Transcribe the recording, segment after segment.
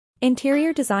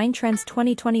Interior Design Trends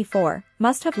 2024,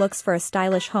 must-have looks for a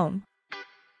stylish home.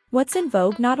 What's in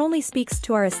vogue not only speaks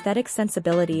to our aesthetic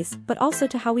sensibilities but also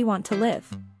to how we want to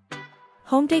live.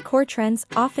 Home decor trends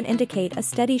often indicate a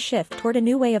steady shift toward a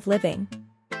new way of living.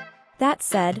 That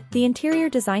said, the interior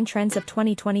design trends of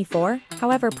 2024,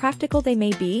 however practical they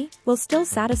may be, will still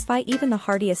satisfy even the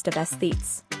hardiest of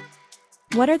aesthetes.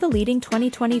 What are the leading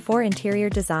 2024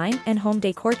 interior design and home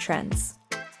decor trends?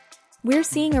 We're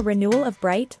seeing a renewal of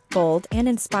bright, bold, and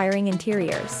inspiring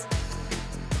interiors.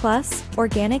 Plus,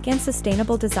 organic and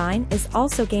sustainable design is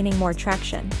also gaining more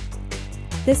traction.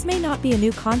 This may not be a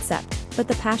new concept, but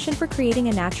the passion for creating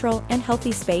a natural and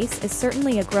healthy space is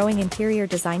certainly a growing interior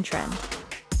design trend.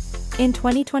 In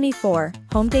 2024,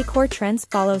 home decor trends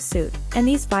follow suit, and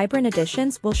these vibrant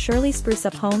additions will surely spruce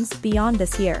up homes beyond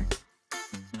this year.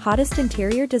 Hottest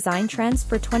interior design trends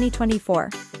for 2024.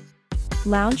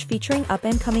 Lounge featuring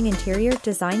up-and-coming interior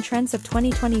design trends of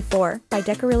 2024 by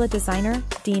Decorilla designer,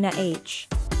 Dina H.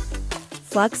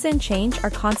 Flux and change are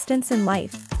constants in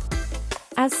life.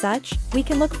 As such, we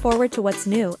can look forward to what's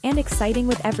new and exciting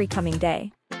with every coming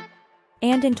day.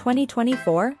 And in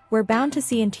 2024, we're bound to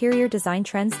see interior design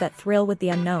trends that thrill with the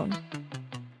unknown.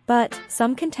 But,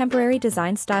 some contemporary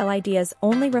design style ideas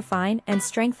only refine and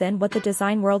strengthen what the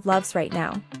design world loves right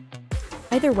now.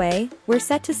 Either way, we're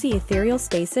set to see ethereal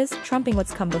spaces trumping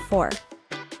what's come before.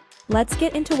 Let's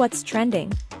get into what's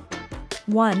trending.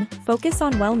 1. Focus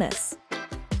on wellness.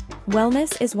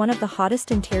 Wellness is one of the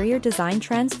hottest interior design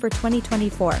trends for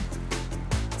 2024.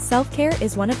 Self-care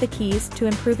is one of the keys to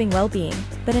improving well-being,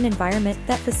 but an environment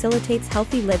that facilitates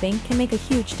healthy living can make a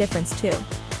huge difference too.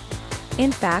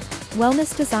 In fact,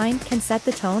 wellness design can set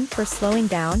the tone for slowing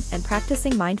down and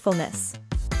practicing mindfulness.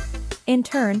 In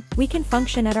turn, we can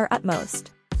function at our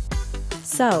utmost.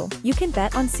 So, you can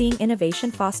bet on seeing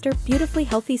innovation foster beautifully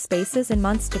healthy spaces in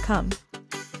months to come.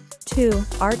 2.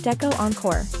 Art Deco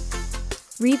Encore.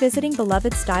 Revisiting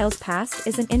beloved styles past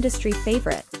is an industry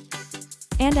favorite.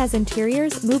 And as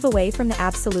interiors move away from the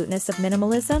absoluteness of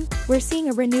minimalism, we're seeing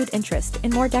a renewed interest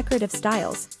in more decorative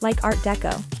styles, like Art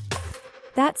Deco.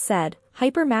 That said,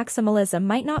 hyper-maximalism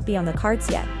might not be on the cards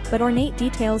yet, but ornate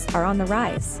details are on the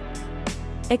rise.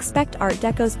 Expect Art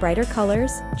Deco's brighter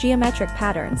colors, geometric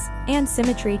patterns, and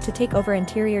symmetry to take over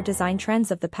interior design trends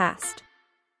of the past.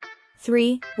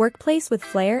 3. Workplace with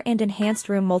flair and enhanced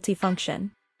room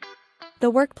multifunction. The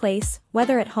workplace,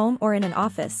 whether at home or in an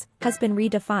office, has been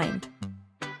redefined.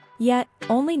 Yet,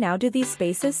 only now do these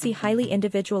spaces see highly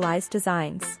individualized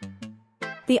designs.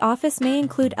 The office may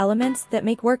include elements that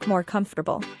make work more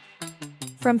comfortable.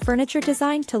 From furniture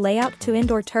design to layout to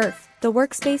indoor turf, the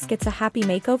workspace gets a happy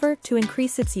makeover to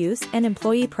increase its use and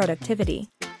employee productivity.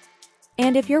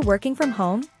 And if you're working from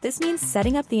home, this means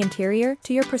setting up the interior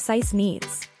to your precise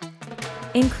needs.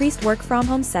 Increased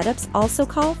work-from-home setups also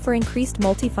call for increased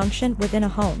multifunction within a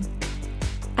home.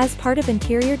 As part of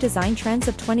interior design trends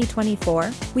of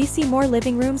 2024, we see more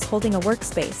living rooms holding a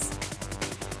workspace.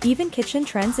 Even kitchen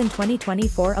trends in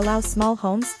 2024 allow small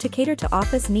homes to cater to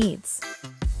office needs.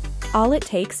 All it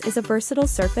takes is a versatile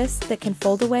surface that can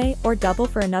fold away or double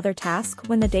for another task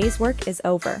when the day's work is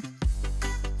over.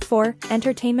 4.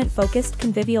 Entertainment-focused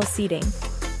convivial seating.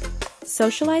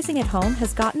 Socializing at home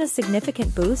has gotten a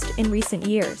significant boost in recent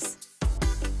years.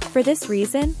 For this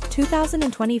reason,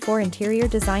 2024 interior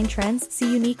design trends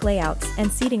see unique layouts and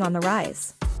seating on the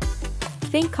rise.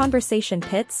 Think conversation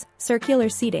pits, circular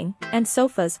seating, and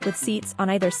sofas with seats on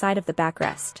either side of the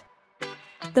backrest.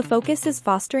 The focus is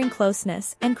fostering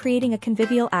closeness and creating a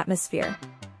convivial atmosphere.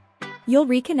 You'll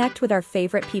reconnect with our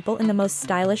favorite people in the most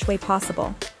stylish way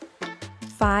possible.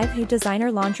 5. Designer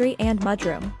laundry and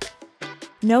mudroom.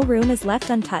 No room is left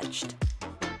untouched.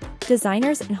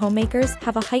 Designers and homemakers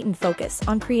have a heightened focus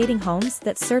on creating homes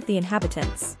that serve the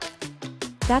inhabitants.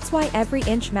 That's why every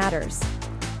inch matters.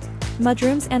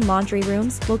 Mudrooms and laundry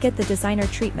rooms will get the designer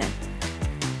treatment.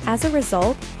 As a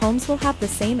result, homes will have the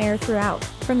same air throughout,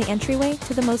 from the entryway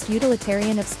to the most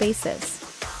utilitarian of spaces.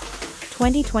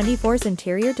 2024's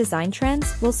interior design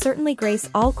trends will certainly grace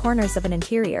all corners of an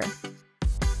interior.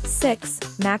 6.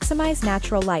 Maximize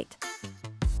natural light.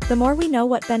 The more we know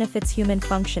what benefits human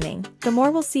functioning, the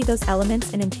more we'll see those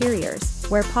elements in interiors,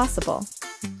 where possible.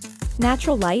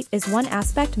 Natural light is one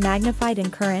aspect magnified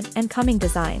in current and coming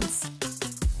designs.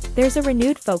 There's a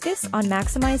renewed focus on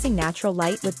maximizing natural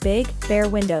light with big, bare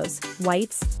windows,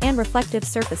 whites, and reflective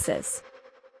surfaces.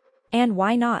 And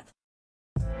why not?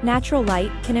 Natural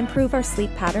light can improve our sleep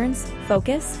patterns,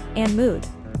 focus, and mood.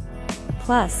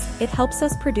 Plus, it helps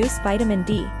us produce vitamin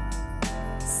D.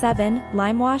 7.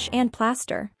 Lime wash and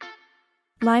plaster.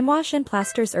 Limewash and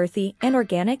plaster's earthy and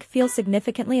organic feel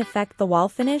significantly affect the wall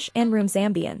finish and room's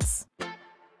ambience.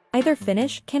 Either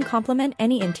finish can complement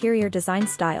any interior design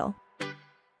style.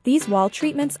 These wall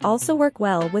treatments also work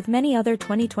well with many other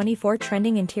 2024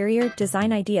 trending interior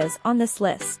design ideas on this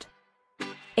list.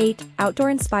 8.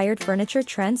 Outdoor-inspired furniture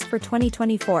trends for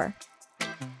 2024.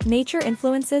 Nature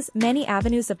influences many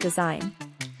avenues of design.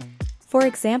 For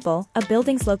example, a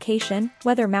building's location,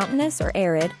 whether mountainous or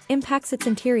arid, impacts its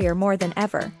interior more than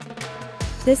ever.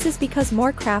 This is because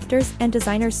more crafters and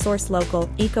designers source local,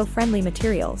 eco-friendly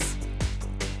materials.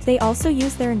 They also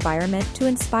use their environment to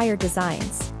inspire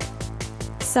designs.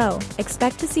 So,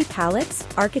 expect to see palettes,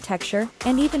 architecture,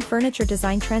 and even furniture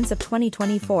design trends of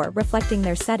 2024 reflecting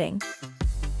their setting.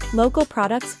 Local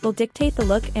products will dictate the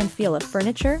look and feel of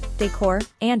furniture, decor,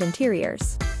 and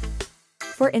interiors.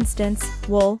 For instance,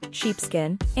 wool,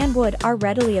 sheepskin, and wood are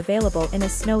readily available in a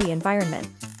snowy environment.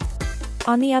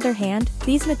 On the other hand,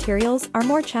 these materials are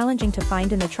more challenging to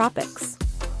find in the tropics.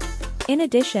 In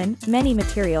addition, many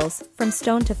materials, from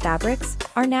stone to fabrics,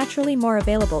 are naturally more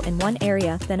available in one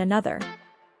area than another.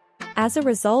 As a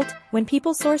result, when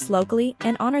people source locally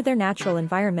and honor their natural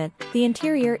environment, the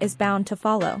interior is bound to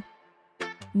follow.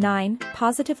 9.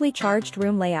 Positively charged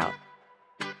room layout.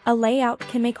 A layout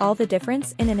can make all the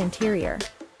difference in an interior.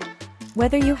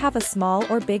 Whether you have a small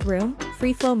or big room,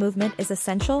 free flow movement is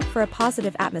essential for a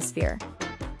positive atmosphere.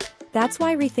 That's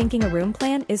why rethinking a room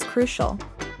plan is crucial.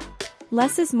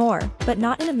 Less is more, but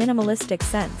not in a minimalistic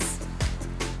sense.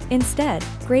 Instead,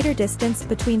 greater distance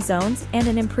between zones and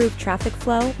an improved traffic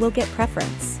flow will get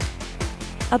preference.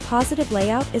 A positive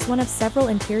layout is one of several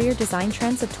interior design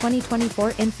trends of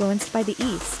 2024 influenced by the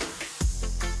East.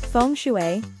 Feng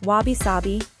Shui,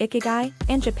 wabi-sabi, ikigai,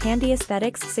 and Japandi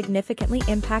aesthetics significantly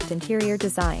impact interior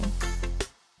design.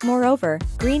 Moreover,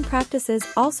 green practices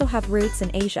also have roots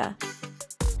in Asia.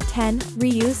 10.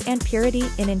 Reuse and purity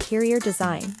in interior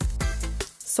design.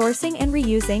 Sourcing and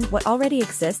reusing what already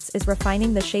exists is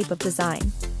refining the shape of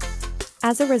design.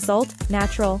 As a result,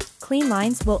 natural, clean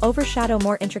lines will overshadow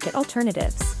more intricate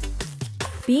alternatives.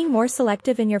 Being more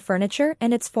selective in your furniture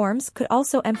and its forms could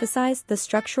also emphasize the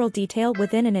structural detail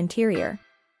within an interior.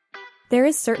 There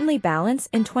is certainly balance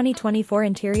in 2024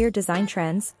 interior design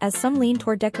trends, as some lean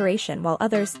toward decoration while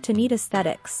others to neat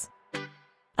aesthetics.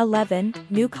 11.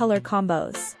 New color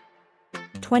combos.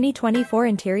 2024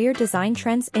 interior design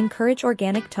trends encourage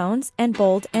organic tones and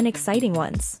bold and exciting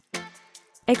ones.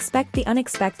 Expect the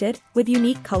unexpected, with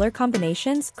unique color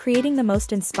combinations creating the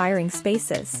most inspiring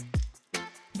spaces.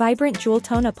 Vibrant jewel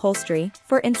tone upholstery,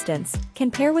 for instance,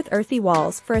 can pair with earthy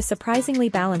walls for a surprisingly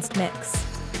balanced mix.